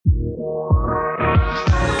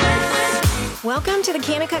Welcome to the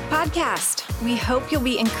Kanakuk Podcast. We hope you'll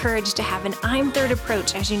be encouraged to have an I'm Third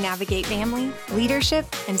approach as you navigate family, leadership,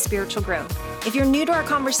 and spiritual growth. If you're new to our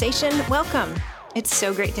conversation, welcome. It's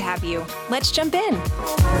so great to have you. Let's jump in.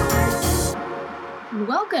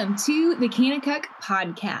 Welcome to the Kanakuk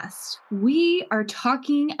Podcast. We are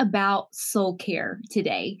talking about soul care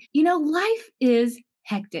today. You know, life is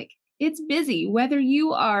hectic. It's busy, whether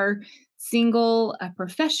you are single, a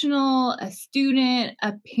professional, a student,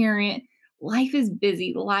 a parent. Life is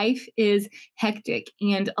busy. Life is hectic.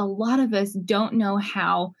 And a lot of us don't know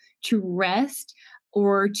how to rest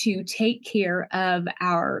or to take care of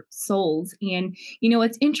our souls. And, you know,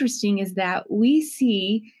 what's interesting is that we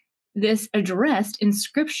see this addressed in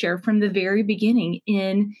scripture from the very beginning.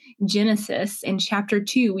 In Genesis, in chapter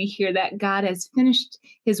 2, we hear that God has finished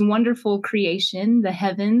his wonderful creation, the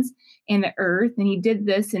heavens and the earth. And he did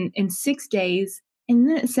this in 6 days. And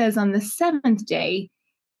then it says on the seventh day,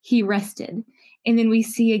 he rested. And then we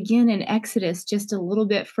see again in Exodus, just a little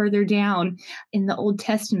bit further down in the Old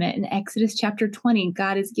Testament, in Exodus chapter 20,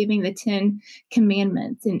 God is giving the 10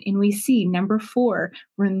 commandments. And we see number 4,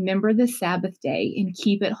 remember the Sabbath day and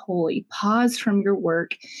keep it holy. Pause from your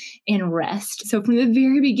work and rest. So from the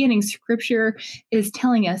very beginning, scripture is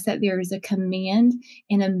telling us that there is a command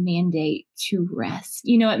and a mandate to rest.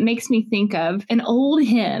 You know, it makes me think of an old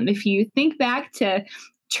hymn. If you think back to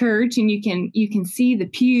church, and you can see the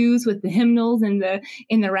pews with the hymnals in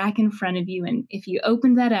the rack in front of you, and if you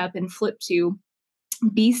open that up and flip to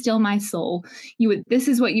 "Be Still My Soul," this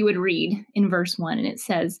is what you would read in verse 1, and it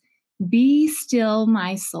says, "Be still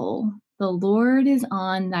my soul, the Lord is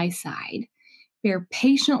on thy side. Bear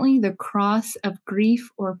patiently the cross of grief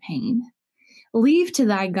or pain. Leave to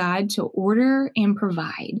thy God to order and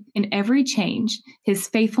provide. In every change, his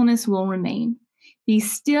faithfulness will remain. Be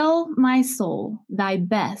still, my soul, thy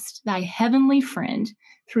best, thy heavenly friend,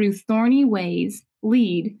 through thorny ways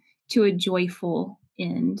lead to a joyful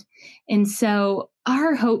end." And so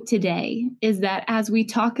our hope today is that as we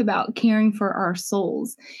talk about caring for our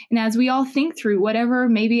souls, and as we all think through whatever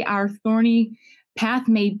maybe our thorny path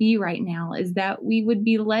may be right now, is that we would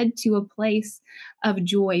be led to a place of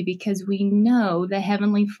joy because we know the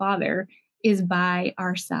Heavenly Father is by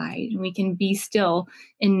our side, and we can be still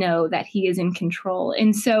and know that he is in control.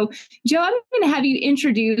 And so, Joe, I'm going to have you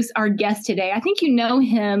introduce our guest today. I think you know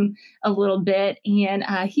him a little bit, and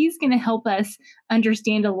he's going to help us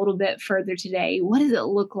understand a little bit further today. What does it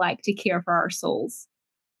look like to care for our souls?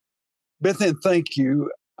 Beth Ann, thank you.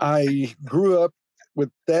 I grew up with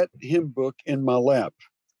that hymn book in my lap,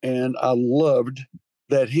 and I loved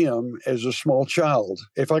that hymn as a small child.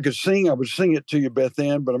 If I could sing, I would sing it to you, Beth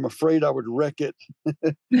Ann, but I'm afraid I would wreck it.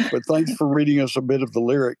 But thanks for reading us a bit of the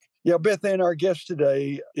lyric. Yeah, Beth Ann, our guest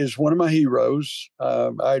today is one of my heroes.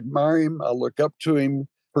 I admire him. I look up to him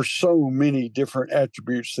for so many different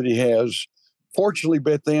attributes that he has. Fortunately,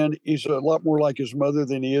 Beth Ann, he's a lot more like his mother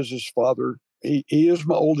than he is his father. He is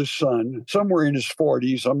my oldest son, somewhere in his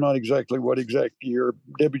 40s. I'm not exactly what exact year.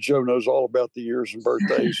 Debbie Jo knows all about the years and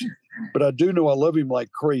birthdays. But I do know I love him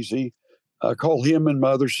like crazy. I call him and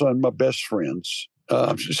my other son my best friends.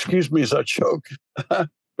 Excuse me as I choke.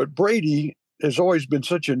 But Brady has always been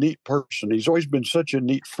such a neat person. He's always been such a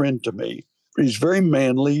neat friend to me. He's very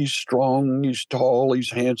manly, he's strong, he's tall,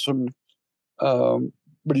 he's handsome.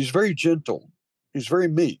 But he's very gentle. He's very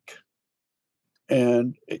meek.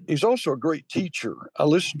 And he's also a great teacher. I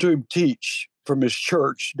listened to him teach from his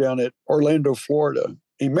church down at Orlando, Florida.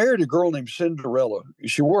 He married a girl named Cinderella.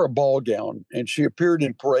 She wore a ball gown and she appeared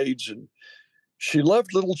in parades, and she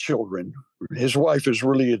loved little children. His wife is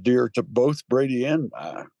really a dear to both Brady and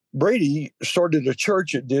I. Brady started a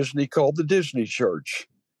church at Disney called the Disney Church.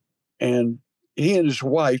 And he and his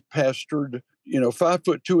wife pastored,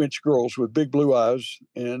 5'2" girls with big blue eyes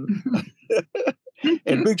and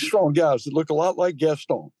and big, strong guys that look a lot like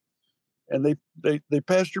Gaston. And they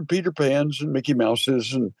pastored Peter Pans and Mickey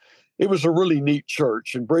Mouses, and it was a really neat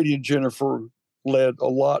church. And Brady and Jennifer led a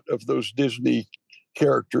lot of those Disney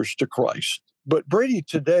characters to Christ. But Brady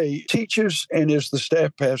today teaches and is the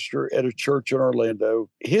staff pastor at a church in Orlando.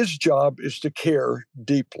 His job is to care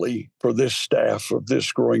deeply for this staff of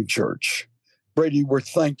this growing church. Brady, we're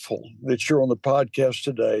thankful that you're on the podcast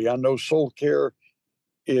today. I know soul care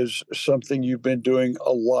is something you've been doing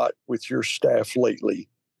a lot with your staff lately.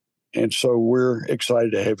 And so we're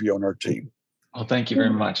excited to have you on our team. Well, thank you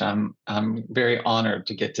very much. I'm very honored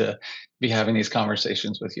to get to be having these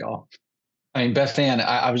conversations with y'all. I mean, Beth Ann,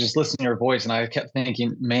 I was just listening to your voice and I kept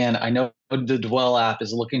thinking, man, I know the Dwell app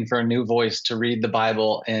is looking for a new voice to read the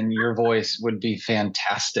Bible, and your voice would be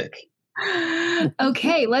fantastic.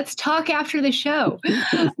 Okay, let's talk after the show.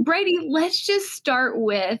 Brady, let's just start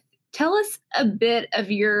with Tell us a bit of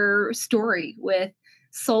your story with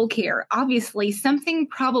soul care. Obviously, something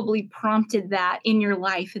probably prompted that in your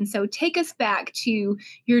life. And so take us back to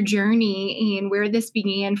your journey and where this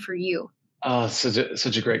began for you. Oh,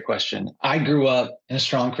 such a great question. I grew up in a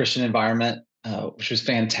strong Christian environment, which was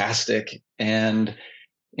fantastic. And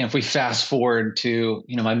if we fast forward to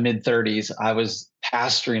my mid 30s, I was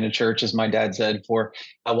pastoring a church, as my dad said, for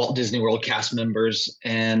Walt Disney World cast members,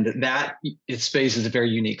 and that its space is a very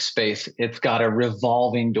unique space. It's got a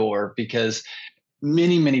revolving door because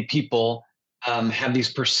many people have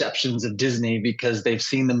these perceptions of Disney because they've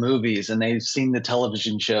seen the movies and they've seen the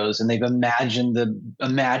television shows and they've imagined the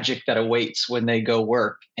magic that awaits when they go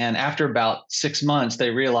work. And after about 6 months,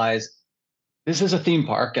 they realize this is a theme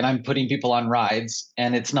park and I'm putting people on rides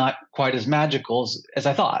and it's not quite as magical as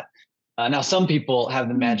I thought. Now, some people have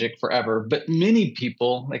the magic forever, but many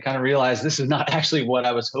people, they kind of realize this is not actually what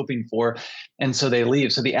I was hoping for. And so they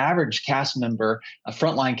leave. So the average cast member, a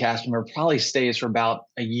frontline cast member, probably stays for about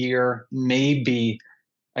a year, maybe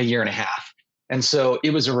a year and a half. And so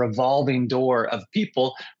it was a revolving door of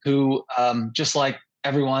people who, just like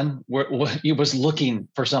everyone, was looking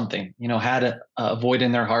for something, had a void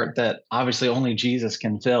in their heart that obviously only Jesus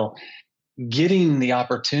can fill. Getting the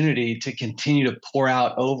opportunity to continue to pour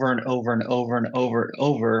out over and over and over and over and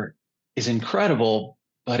over is incredible,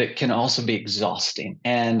 but it can also be exhausting.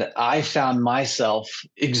 And I found myself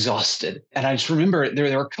exhausted. And I just remember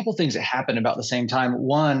there were a couple things that happened about the same time.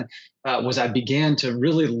 One was I began to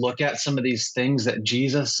really look at some of these things that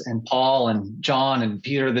Jesus and Paul and John and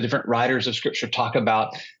Peter, the different writers of Scripture, talk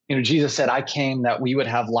about. Jesus said, I came that we would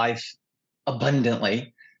have life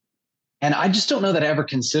abundantly. And I just don't know that I ever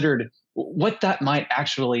considered what that might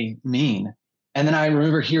actually mean. And then I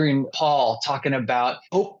remember hearing Paul talking about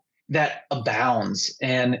hope that abounds,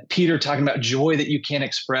 and Peter talking about joy that you can't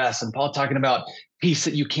express, and Paul talking about peace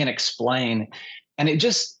that you can't explain. And it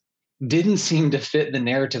just didn't seem to fit the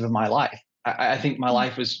narrative of my life. I think my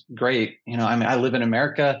life was great. I live in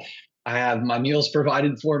America. I have my meals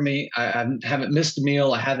provided for me. I haven't missed a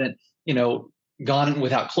meal. I haven't, gone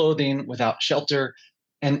without clothing, without shelter.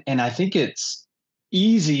 And I think it's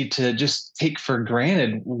easy to just take for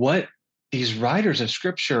granted what these writers of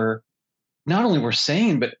Scripture not only were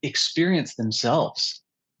saying, but experienced themselves.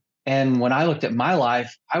 And when I looked at my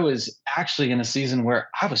life, I was actually in a season where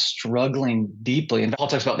I was struggling deeply. And Paul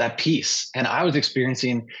talks about that peace. And I was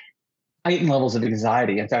experiencing heightened levels of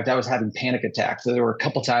anxiety. In fact, I was having panic attacks. So there were a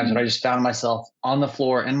couple times when I just found myself on the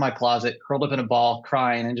floor in my closet, curled up in a ball,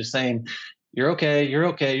 crying and just saying, you're okay, you're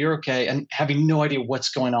okay, you're okay, and having no idea what's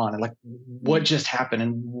going on and like what just happened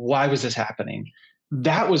and why was this happening.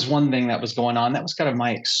 That was one thing that was going on. That was kind of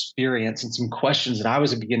my experience and some questions that I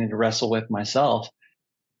was beginning to wrestle with myself.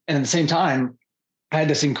 And at the same time, I had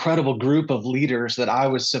this incredible group of leaders that I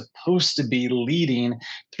was supposed to be leading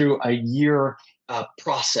through a year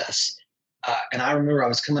process. And I remember I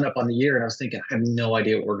was coming up on the year and I was thinking, I have no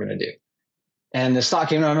idea what we're going to do. And this thought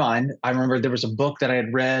came to my mind. I remember there was a book that I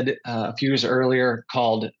had read a few years earlier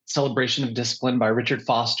called Celebration of Discipline by Richard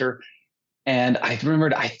Foster. And I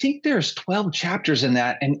remembered, I think there's 12 chapters in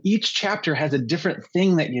that, and each chapter has a different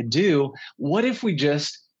thing that you do. What if we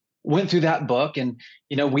just went through that book and,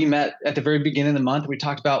 we met at the very beginning of the month, we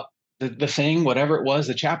talked about the thing, whatever it was,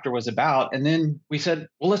 the chapter was about. And then we said,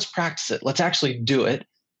 well, let's practice it. Let's actually do it.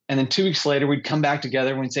 And then 2 weeks later, we'd come back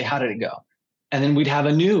together and we'd say, how did it go? And then we'd have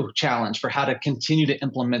a new challenge for how to continue to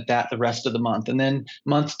implement that the rest of the month. And then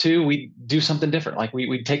month 2, we'd do something different. Like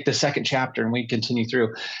we'd take the second chapter and we'd continue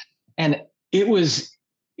through. And it was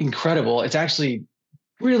incredible. It's actually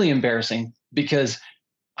really embarrassing because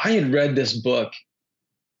I had read this book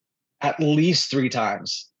at least 3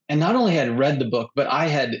 times. And not only had read the book, but I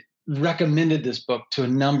had recommended this book to a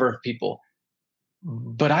number of people.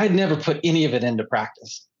 But I had never put any of it into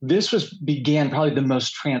practice. This began probably the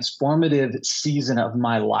most transformative season of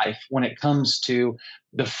my life when it comes to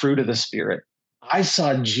the fruit of the Spirit. I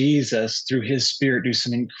saw Jesus through his Spirit do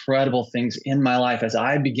some incredible things in my life as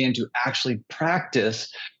I began to actually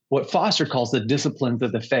practice what Foster calls the disciplines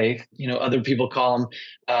of the faith. Other people call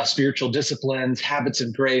them spiritual disciplines, habits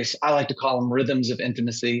of grace. I like to call them rhythms of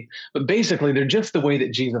intimacy. But basically, they're just the way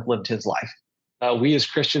that Jesus lived his life. We as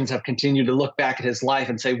Christians have continued to look back at his life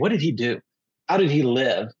and say, what did he do? How did he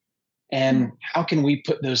live? And how can we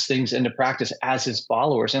put those things into practice as his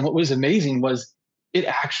followers? And what was amazing was it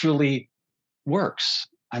actually works.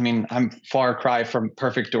 I mean, I'm far cry from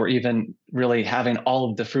perfect or even really having all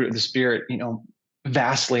of the fruit of the Spirit,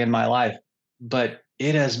 vastly in my life. But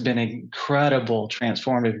it has been an incredible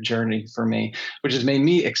transformative journey for me, which has made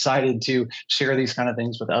me excited to share these kind of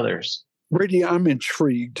things with others. Brady, I'm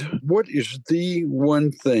intrigued. What is the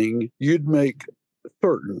one thing you'd make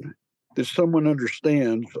certain that someone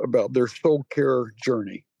understands about their soul care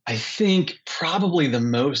journey? I think probably the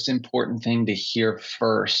most important thing to hear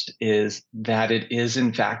first is that it is,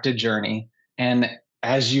 in fact, a journey. And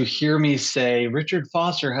as you hear me say, Richard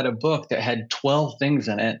Foster had a book that had 12 things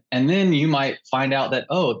in it. And then you might find out that,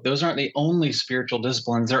 oh, those aren't the only spiritual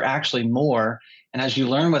disciplines. They're actually more. And as you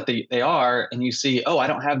learn what they are and you see, oh, I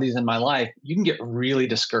don't have these in my life, you can get really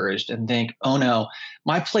discouraged and think, oh, no,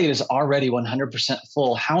 my plate is already 100%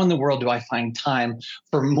 full. How in the world do I find time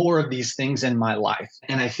for more of these things in my life?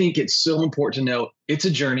 And I think it's so important to know it's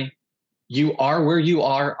a journey. You are where you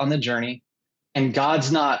are on the journey, and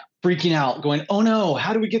God's not freaking out going, oh no,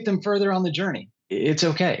 how do we get them further on the journey? It's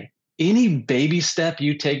okay. Any baby step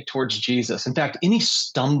you take towards Jesus, in fact, any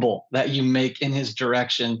stumble that you make in his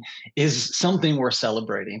direction is something worth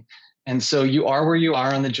celebrating. And so you are where you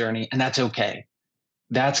are on the journey, and that's okay.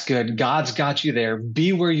 That's good. God's got you there.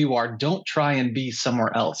 Be where you are. Don't try and be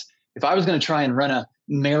somewhere else. If I was going to try and run a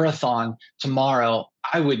marathon tomorrow,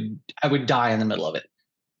 I would die in the middle of it.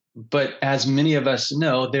 But as many of us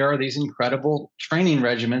know, there are these incredible training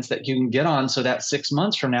regimens that you can get on so that 6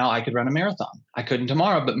 months from now, I could run a marathon. I couldn't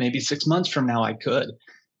tomorrow, but maybe 6 months from now, I could.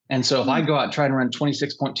 And so if I go out and try and run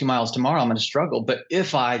 26.2 miles tomorrow, I'm going to struggle. But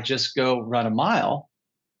if I just go run a mile,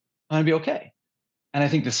 I'm going to be okay. And I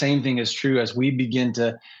think the same thing is true as we begin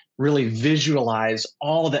to really visualize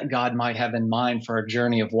all that God might have in mind for our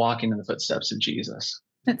journey of walking in the footsteps of Jesus.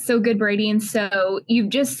 That's so good, Brady. And so you've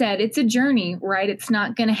just said it's a journey, right? It's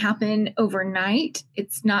not going to happen overnight.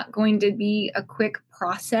 It's not going to be a quick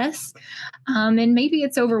process. And maybe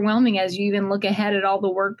it's overwhelming as you even look ahead at all the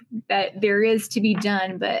work that there is to be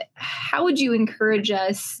done. But how would you encourage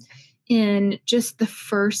us in just the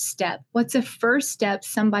first step? What's a first step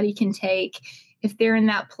somebody can take if they're in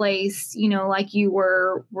that place, like you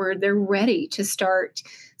were, where they're ready to start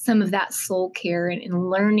some of that soul care and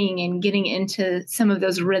learning and getting into some of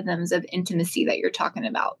those rhythms of intimacy that you're talking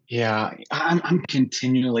about? Yeah, I'm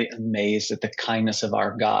continually amazed at the kindness of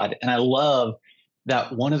our God. And I love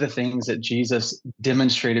that one of the things that Jesus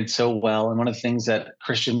demonstrated so well, and one of the things that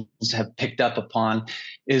Christians have picked up upon,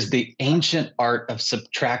 is the ancient art of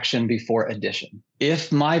subtraction before addition.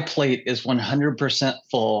 If my plate is 100%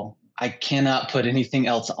 full, I cannot put anything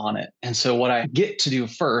else on it. And so what I get to do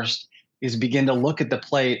first is begin to look at the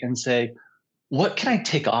plate and say, what can I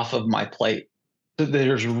take off of my plate so that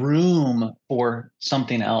there's room for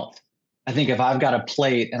something else? I think if I've got a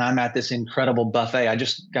plate and I'm at this incredible buffet, I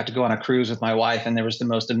just got to go on a cruise with my wife and there was the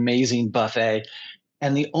most amazing buffet.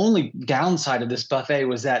 And the only downside of this buffet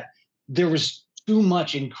was that there was too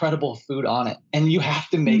much incredible food on it. And you have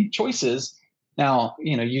to make choices. Now,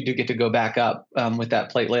 you do get to go back up with that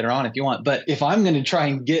plate later on if you want. But if I'm going to try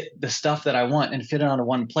and get the stuff that I want and fit it onto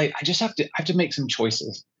one plate, I have to make some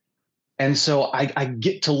choices. And so I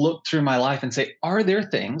get to look through my life and say, are there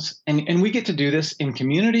things, and we get to do this in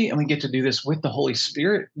community, and we get to do this with the Holy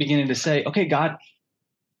Spirit, beginning to say, okay, God,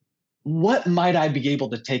 what might I be able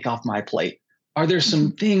to take off my plate? Are there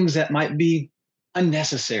some things that might be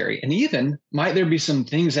unnecessary? And even might there be some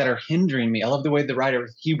things that are hindering me? I love the way the writer of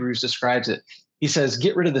Hebrews describes it. He says,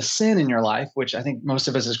 get rid of the sin in your life, which I think most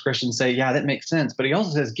of us as Christians say, yeah, that makes sense. But he also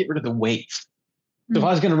says, get rid of the weights. So if I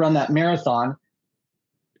was going to run that marathon,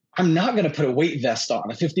 I'm not going to put a weight vest on,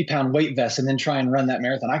 a 50-pound weight vest, and then try and run that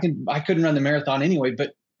marathon. I couldn't run the marathon anyway,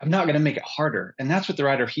 but I'm not going to make it harder. And that's what the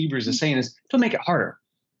writer of Hebrews is saying is, don't make it harder.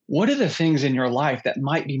 What are the things in your life that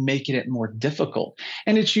might be making it more difficult?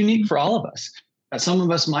 And it's unique for all of us. Some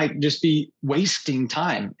of us might just be wasting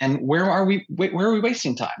time. And where are we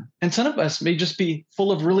wasting time? And some of us may just be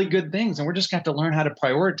full of really good things. And we're just going to have to learn how to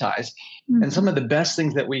prioritize. Mm-hmm. And some of the best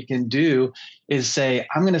things that we can do is say,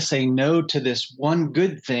 I'm going to say no to this one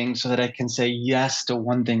good thing so that I can say yes to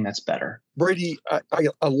one thing that's better. Brady,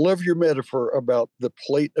 I love your metaphor about the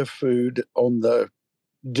plate of food on the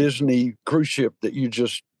Disney cruise ship that you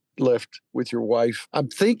just left with your wife. I'm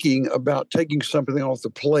thinking about taking something off the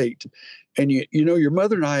plate. And your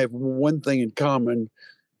mother and I have one thing in common.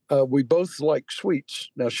 We both like sweets.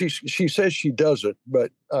 Now she says she doesn't,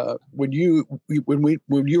 but when you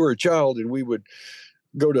were a child and we would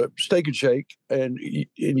go to Steak and Shake and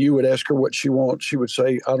you would ask her what she wants, she would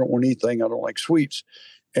say, I don't want anything. I don't like sweets.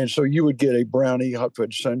 And so you would get a brownie, hot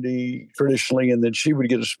fudge sundae traditionally, and then she would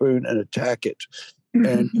get a spoon and attack it.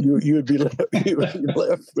 And you would be left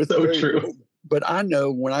with so true. But I know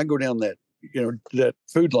when I go down that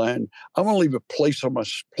food line, I'm going to leave a place on my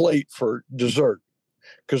plate for dessert.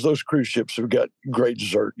 because those cruise ships have got great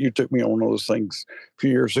dessert. You took me on one of those things a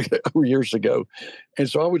few years ago. And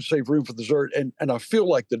so I would save room for dessert. And I feel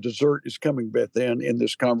like the dessert is coming, Beth Ann, in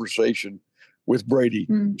this conversation with Brady.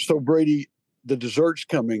 So Brady, the dessert's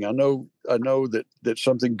coming. I know that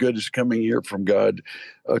something good is coming here from God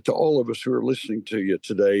to all of us who are listening to you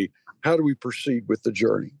today. How do we proceed with the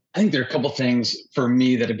journey? I think there are a couple things for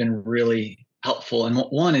me that have been really helpful. And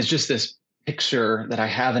one is just this picture that I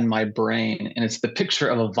have in my brain, and it's the picture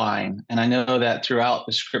of a vine. And I know that throughout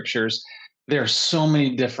the scriptures, there are so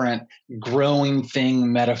many different growing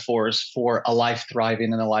thing metaphors for a life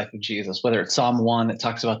thriving in the life of Jesus, whether it's Psalm 1 that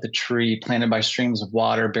talks about the tree planted by streams of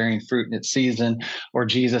water, bearing fruit in its season, or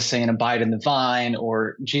Jesus saying, abide in the vine,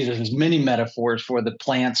 or Jesus has many metaphors for the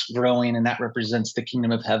plants growing, and that represents the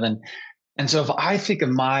kingdom of heaven. And so if I think of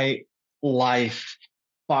my life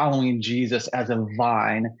following Jesus as a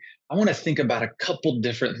vine, I want to think about a couple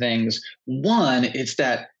different things. One, it's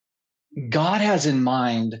that God has in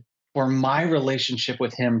mind for my relationship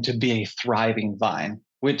with him to be a thriving vine,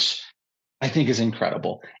 which I think is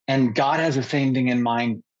incredible. And God has the same thing in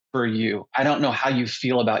mind for you. I don't know how you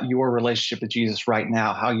feel about your relationship with Jesus right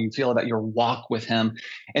now, how you feel about your walk with him.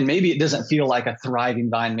 And maybe it doesn't feel like a thriving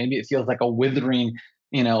vine. Maybe it feels like a withering,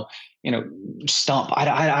 stump.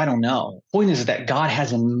 I don't know. Point is that God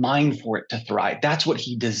has in mind for it to thrive. That's what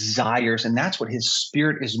he desires. And that's what his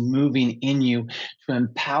spirit is moving in you to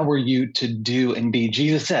empower you to do and be.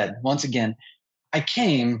 Jesus said, once again, I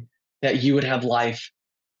came that you would have life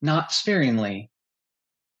not sparingly,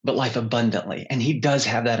 but life abundantly. And he does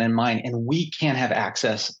have that in mind. And we can have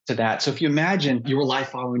access to that. So if you imagine your life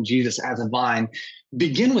following Jesus as a vine,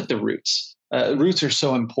 begin with the roots. Roots are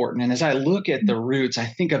so important. And as I look at the roots, I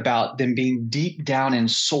think about them being deep down in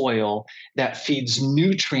soil that feeds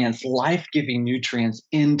nutrients, life-giving nutrients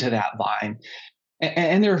into that vine.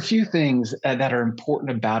 And there are a few things that are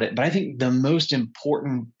important about it. But I think the most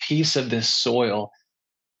important piece of this soil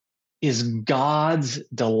is God's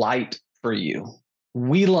delight for you.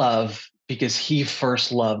 We love because he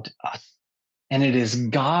first loved us. And it is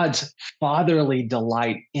God's fatherly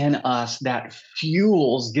delight in us that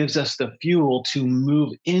gives us the fuel to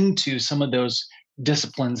move into some of those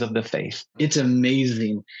disciplines of the faith. It's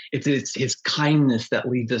amazing. It's his kindness that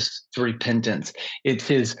leads us to repentance. It's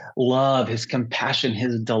his love, his compassion,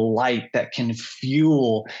 his delight that can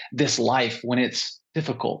fuel this life when it's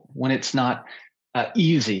difficult, when it's not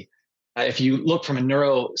easy. If you look from a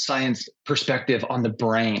neuroscience perspective on the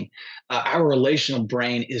brain, our relational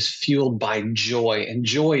brain is fueled by joy. And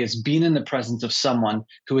joy is being in the presence of someone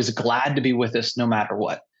who is glad to be with us no matter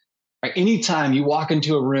what. Right? Anytime you walk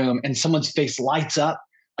into a room and someone's face lights up,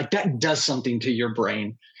 like that does something to your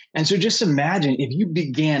brain. And so just imagine if you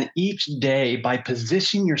began each day by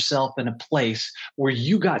positioning yourself in a place where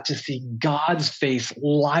you got to see God's face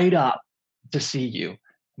light up to see you,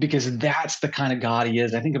 because that's the kind of God he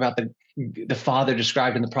is. I think about the father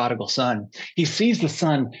described in the prodigal son. He sees the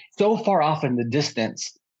son so far off in the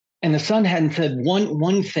distance, and the son hadn't said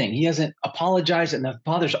one thing. He hasn't apologized, and the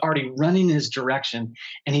father's already running in his direction,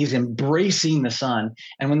 and he's embracing the son.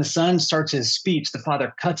 And when the son starts his speech, the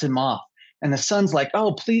father cuts him off. And the son's like,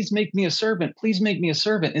 oh, please make me a servant. Please make me a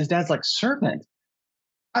servant. His dad's like, servant?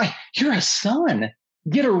 You're a son.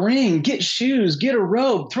 Get a ring, get shoes, get a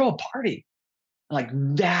robe, throw a party. Like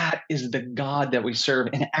that is the God that we serve.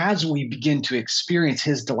 And as we begin to experience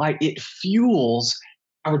his delight, it fuels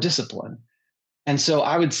our discipline. And so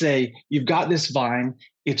I would say you've got this vine,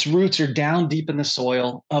 its roots are down deep in the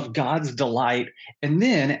soil of God's delight. And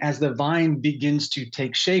then as the vine begins to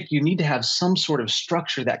take shape, you need to have some sort of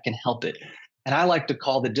structure that can help it. And I like to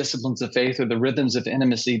call the disciplines of faith or the rhythms of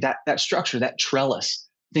intimacy, that structure, that trellis,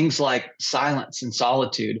 things like silence and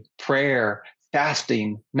solitude, prayer,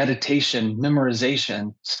 fasting, meditation,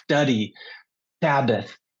 memorization, study,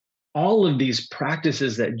 Sabbath. All of these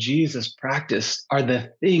practices that Jesus practiced are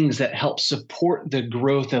the things that help support the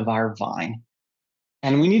growth of our vine.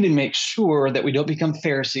 And we need to make sure that we don't become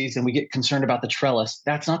Pharisees and we get concerned about the trellis.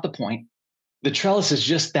 That's not the point. The trellis is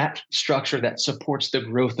just that structure that supports the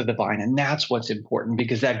growth of the vine. And that's what's important,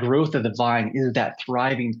 because that growth of the vine is that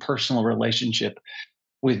thriving personal relationship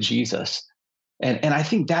with Jesus. And I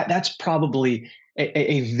think that's probably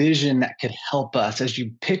a vision that could help us as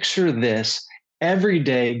you picture this every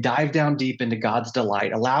day. Dive down deep into God's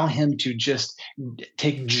delight. Allow him to just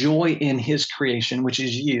take joy in his creation, which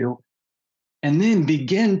is you, and then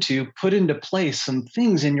begin to put into place some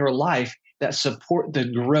things in your life that support the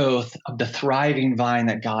growth of the thriving vine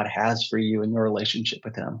that God has for you in your relationship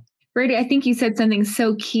with him. Brady, I think you said something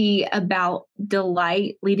so key about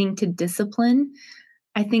delight leading to discipline.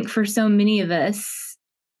 I think for so many of us,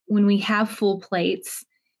 when we have full plates,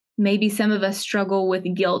 maybe some of us struggle with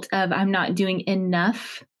guilt of I'm not doing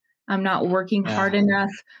enough. I'm not working hard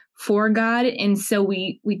enough for God. And so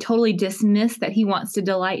we totally dismiss that he wants to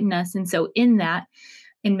delight in us. And so in that,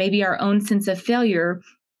 and maybe our own sense of failure,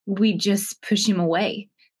 we just push him away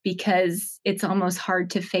because it's almost hard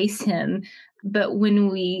to face him. But when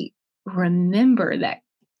we remember that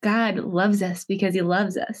God loves us because he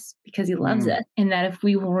loves us, and that if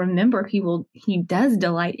we will remember he does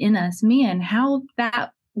delight in us, man, how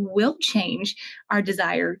that will change our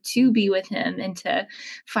desire to be with him and to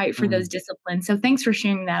fight for those disciplines. So thanks for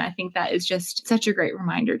sharing that. I think that is just such a great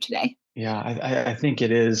reminder today. Yeah, I think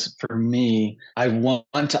it is for me. I want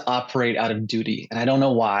to operate out of duty, and I don't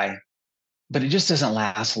know why, but it just doesn't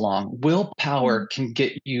last long. Willpower can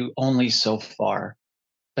get you only so far,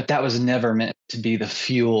 but that was never meant to be the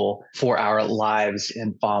fuel for our lives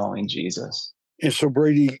in following Jesus. And so,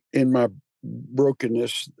 Brady, in my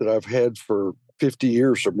brokenness that I've had for 50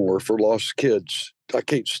 years or more for lost kids, I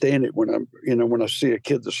can't stand it when when I see a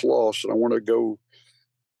kid that's lost and I want to go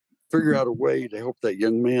figure out a way to help that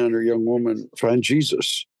young man or young woman find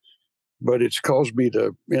Jesus. But it's caused me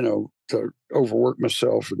to overwork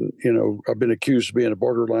myself. And, I've been accused of being a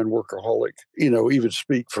borderline workaholic, even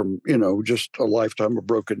speak from, just a lifetime of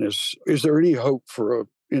brokenness. Is there any hope for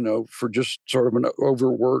for just sort of an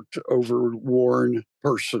overworked, overworn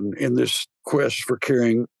person in this quest for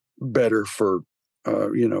caring better for,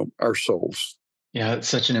 our souls? Yeah, it's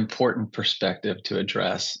such an important perspective to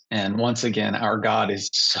address. And once again, our God is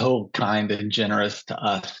so kind and generous to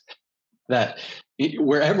us that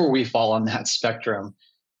wherever we fall on that spectrum,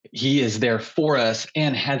 he is there for us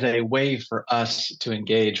and has a way for us to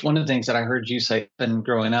engage. One of the things that I heard you say when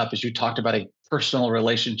growing up is you talked about a personal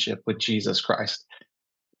relationship with Jesus Christ.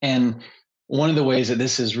 And one of the ways that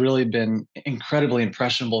this has really been incredibly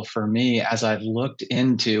impressionable for me as I've looked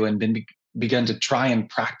into and begun to try and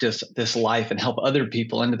practice this life and help other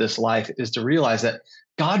people into this life is to realize that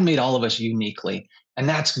God made all of us uniquely. And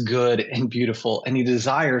that's good and beautiful. And he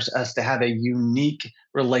desires us to have a unique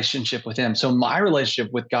relationship with him. So my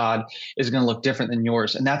relationship with God is going to look different than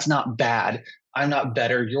yours. And that's not bad. I'm not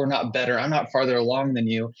better. You're not better. I'm not farther along than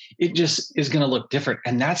you. It just is going to look different.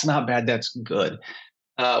 And that's not bad. That's good.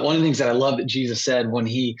 One of the things that I love that Jesus said when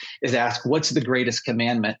he is asked, what's the greatest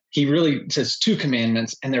commandment? He really says 2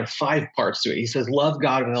 commandments, and there are 5 parts to it. He says, love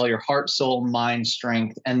God with all your heart, soul, mind,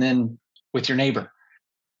 strength, and then with your neighbor.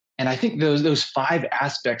 And I think those 5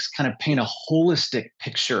 aspects kind of paint a holistic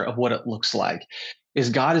picture of what it looks like.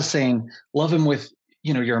 Is God is saying, love him with,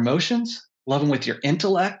 your emotions, love him with your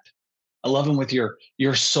intellect, love him with your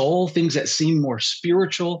soul, things that seem more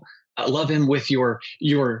spiritual. Love him with your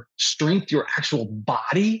strength, your actual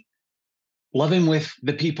body. Love him with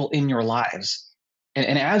the people in your lives.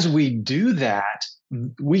 And as we do that,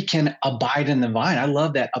 we can abide in the vine. I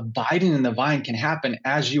love that abiding in the vine can happen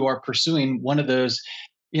as you are pursuing one of those,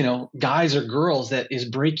 guys or girls that is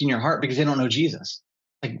breaking your heart because they don't know Jesus.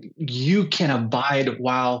 Like you can abide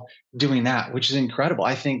while doing that, which is incredible.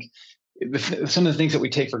 I think some of the things that we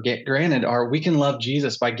take for granted are we can love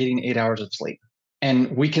Jesus by getting 8 hours of sleep.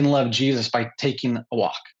 And we can love Jesus by taking a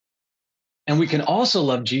walk. And we can also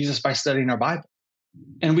love Jesus by studying our Bible.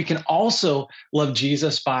 And we can also love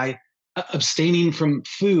Jesus by abstaining from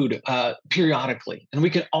food periodically. And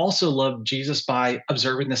we can also love Jesus by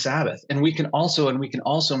observing the Sabbath. And we can also.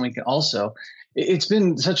 It's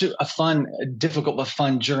been such a fun, difficult, but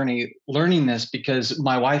fun journey learning this because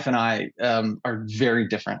my wife and I are very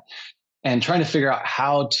different. And trying to figure out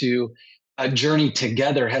how to journey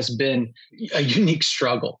together has been a unique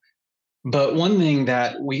struggle. But one thing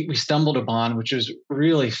that we stumbled upon, which was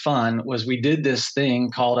really fun, was we did this thing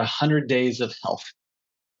called 100 Days of Health.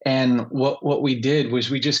 And what we did was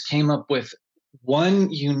we just came up with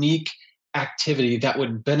one unique activity that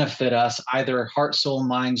would benefit us, either heart, soul,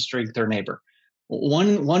 mind, strength, or neighbor.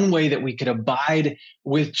 One way that we could abide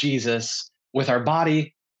with Jesus, with our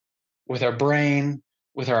body, with our brain,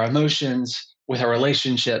 with our emotions, with our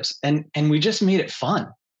relationships. And we just made it fun,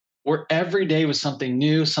 where every day was something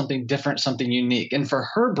new, something different, something unique. And for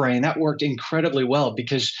her brain, that worked incredibly well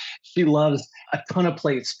because she loves a ton of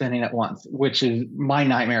plates spinning at once, which is my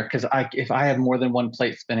nightmare because if I have more than one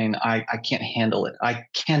plate spinning, I can't handle it. I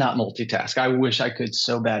cannot multitask. I wish I could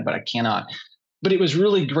so bad, but I cannot. But it was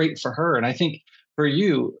really great for her. And I think for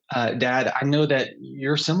you, Dad, I know that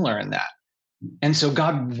you're similar in that. And so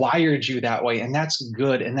God wired you that way, and that's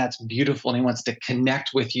good and that's beautiful. And he wants to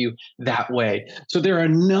connect with you that way. So there are a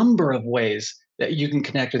number of ways that you can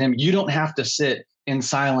connect with him. You don't have to sit in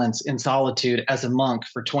silence, in solitude as a monk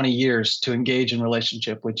for 20 years to engage in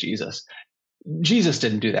relationship with Jesus. Jesus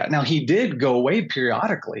didn't do that. Now, he did go away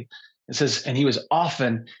periodically. It says, and he was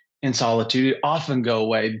often in solitude, often go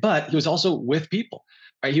away, but he was also with people,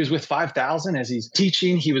 right? He was with 5,000 as he's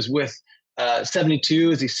teaching. He was with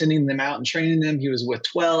 72 as he's sending them out and training them. He was with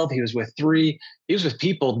 12. He was with 3. He was with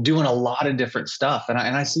people doing a lot of different stuff. And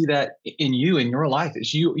I see that in you, in your life,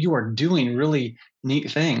 is you are doing really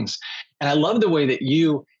neat things. And I love the way that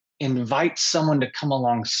you invite someone to come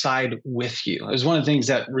alongside with you. It was one of the things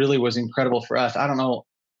that really was incredible for us. I don't know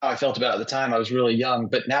how I felt about it at the time. I was really young,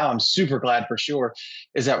 but now I'm super glad for sure,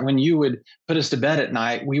 is that when you would put us to bed at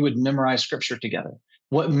night, we would memorize scripture together.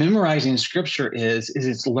 What memorizing scripture is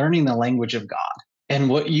it's learning the language of God. And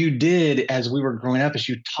what you did as we were growing up is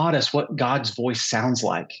you taught us what God's voice sounds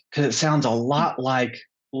like, because it sounds a lot like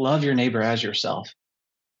love your neighbor as yourself.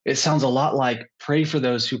 It sounds a lot like pray for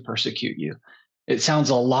those who persecute you. It sounds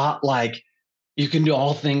a lot like you can do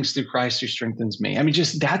all things through Christ who strengthens me. I mean,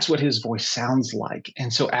 just that's what his voice sounds like.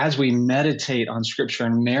 And so as we meditate on scripture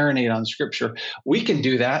and marinate on scripture, we can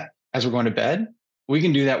do that as we're going to bed. We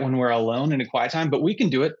can do that when we're alone in a quiet time, but we can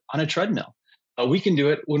do it on a treadmill. We can do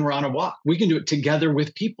it when we're on a walk. We can do it together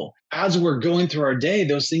with people. As we're going through our day,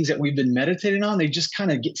 those things that we've been meditating on, they just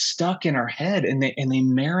kind of get stuck in our head and they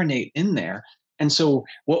marinate in there. And so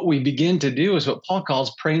what we begin to do is what Paul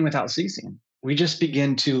calls praying without ceasing. We just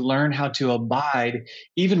begin to learn how to abide,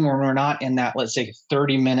 even when we're not in that, let's say,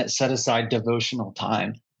 30-minute set aside devotional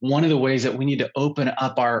time. One of the ways that we need to open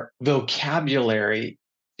up our vocabulary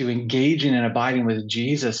to engaging and abiding with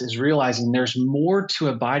Jesus is realizing there's more to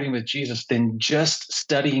abiding with Jesus than just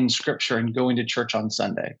studying scripture and going to church on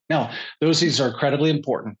Sunday. Now, those things are incredibly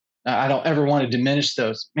important. I don't ever want to diminish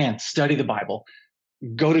those. Man, study the Bible,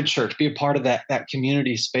 go to church, be a part of that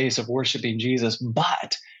community space of worshiping Jesus.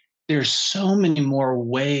 But there's so many more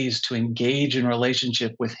ways to engage in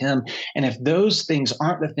relationship with him. And if those things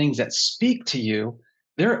aren't the things that speak to you,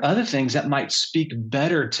 there are other things that might speak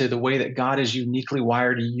better to the way that God has uniquely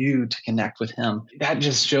wired you to connect with him. That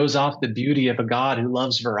just shows off the beauty of a God who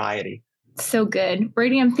loves variety. So good.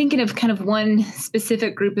 Brady, I'm thinking of kind of one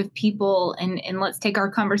specific group of people, and let's take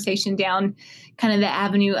our conversation down kind of the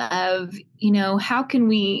avenue of, how can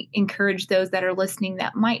we encourage those that are listening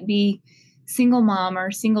that might be single mom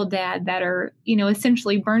or single dad that are,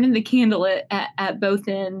 essentially burning the candle at both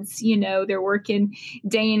ends. They're working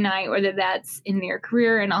day and night, whether that's in their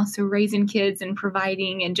career and also raising kids and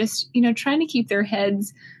providing and just, trying to keep their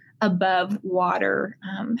heads above water.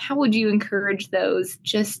 How would you encourage those,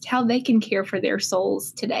 just how they can care for their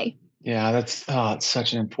souls today? Yeah, it's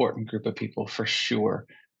such an important group of people for sure.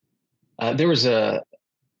 There was a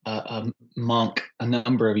monk a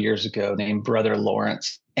number of years ago named Brother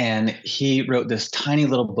Lawrence, and he wrote this tiny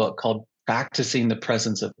little book called Practicing the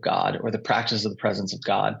Presence of God, or the Practice of the Presence of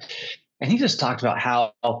God. And he just talked about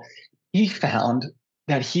how he found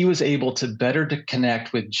that he was able to better to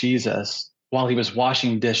connect with Jesus while he was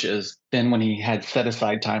washing dishes than when he had set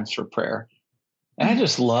aside times for prayer. And I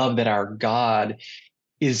just love that our God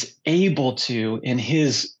is able to, in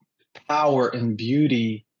his power and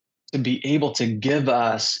beauty, to be able to give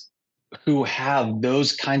us who have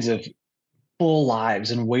those kinds of full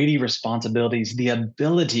lives and weighty responsibilities, the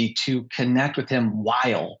ability to connect with him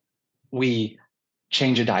while we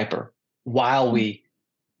change a diaper, while we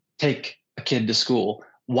take a kid to school,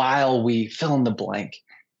 while we fill in the blank,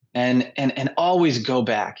 and always go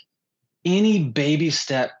back. Any baby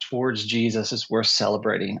step towards Jesus is worth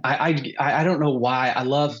celebrating. I don't know why. I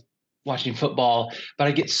love watching football, but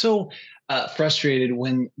I get so frustrated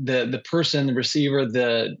when the person, the receiver,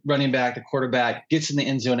 the running back, the quarterback gets in the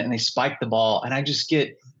end zone and they spike the ball. And I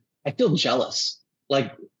feel jealous.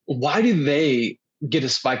 Like, why do they get to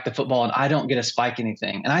spike the football and I don't get to spike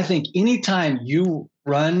anything? And I think anytime you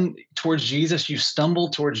run towards Jesus, you stumble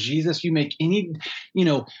towards Jesus, you make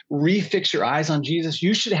refix your eyes on Jesus,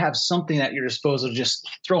 you should have something at your disposal to just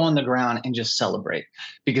throw on the ground and just celebrate,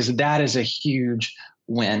 because that is a huge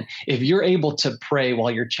win. If you're able to pray while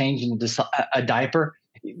you're changing a diaper,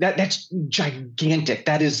 that's gigantic.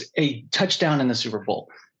 That is a touchdown in the Super Bowl.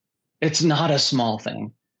 It's not a small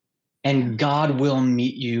thing. And God will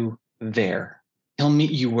meet you there. He'll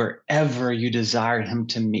meet you wherever you desire him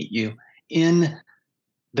to meet you, in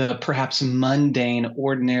the perhaps mundane,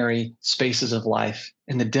 ordinary spaces of life,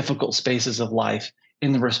 in the difficult spaces of life,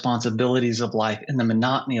 in the responsibilities of life, in the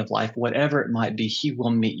monotony of life, whatever it might be, he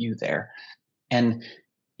will meet you there. And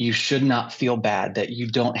you should not feel bad that you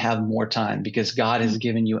don't have more time, because God has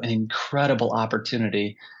given you an incredible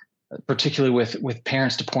opportunity, particularly with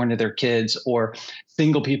parents to pour into their kids, or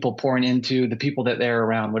single people pouring into the people that they're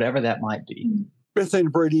around, whatever that might be. Beth Ann,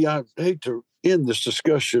 Brady, I hate to end this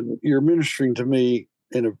discussion. You're ministering to me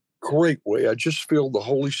in a great way. I just feel the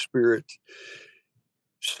Holy Spirit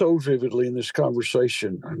so vividly in this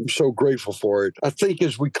conversation. I'm so grateful for it. I think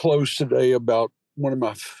as we close today about one of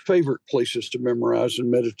my favorite places to memorize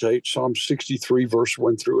and meditate, Psalm 63, verse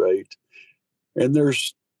 1 through 8. And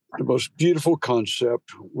there's the most beautiful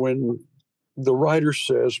concept when the writer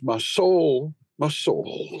says, my soul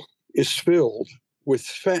is filled with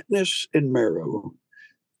fatness and marrow.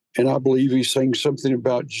 And I believe he's saying something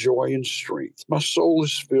about joy and strength. My soul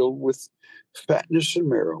is filled with fatness and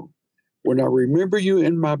marrow. When I remember you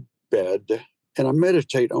in my bed and I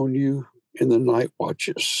meditate on you in the night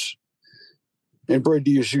watches. And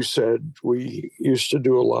Brady, as you said, we used to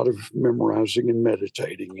do a lot of memorizing and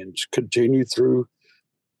meditating, and it's continued through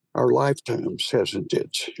our lifetimes, hasn't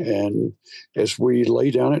it? And as we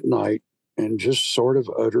lay down at night and just sort of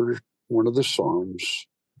utter one of the Psalms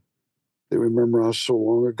that we memorized so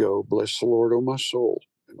long ago, bless the Lord, O my soul,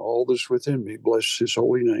 and all that's within me, bless his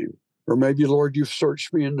holy name. Or maybe, Lord, you've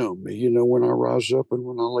searched me and known me. You know when I rise up and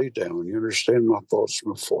when I lay down. You understand my thoughts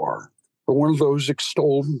from afar. Or one of those I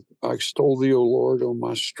extol thee, O Lord, O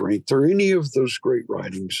my strength. Or any of those great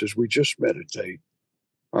writings as we just meditate.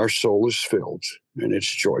 Our soul is filled, and it's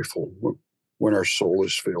joyful when our soul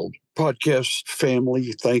is filled. Podcast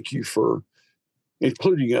family, thank you for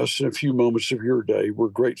including us in a few moments of your day. We're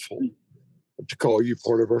grateful to call you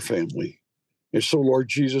part of our family. And so, Lord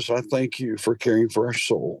Jesus, I thank you for caring for our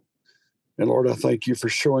soul. And Lord, I thank you for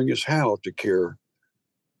showing us how to care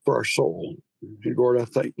for our soul. And Lord, I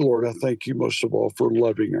thank you most of all for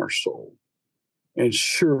loving our soul. And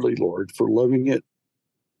surely, Lord, for loving it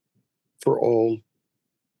for all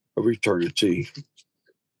of eternity.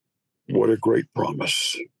 What a great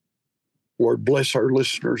promise. Lord, bless our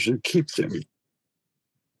listeners and keep them.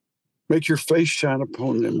 Make your face shine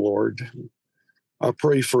upon them, Lord. I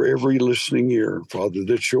pray for every listening ear, Father,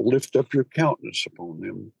 that you'll lift up your countenance upon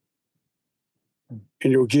them.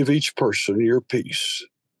 And you'll give each person your peace,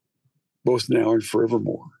 both now and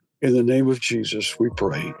forevermore. In the name of Jesus, we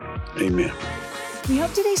pray. Amen. We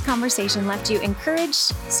hope today's conversation left you encouraged,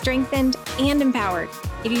 strengthened, and empowered.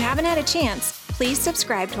 If you haven't had a chance, please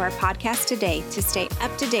subscribe to our podcast today to stay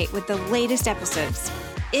up to date with the latest episodes.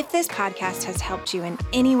 If this podcast has helped you in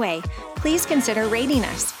any way, please consider rating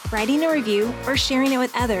us, writing a review, or sharing it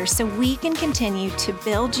with others so we can continue to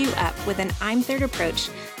build you up with an I'm Third approach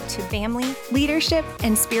to family, leadership,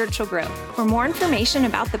 and spiritual growth. For more information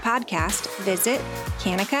about the podcast, visit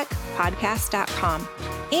kanakukpodcast.com.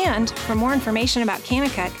 And for more information about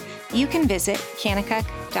Kanakuk, you can visit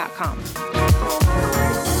kanakuk.com.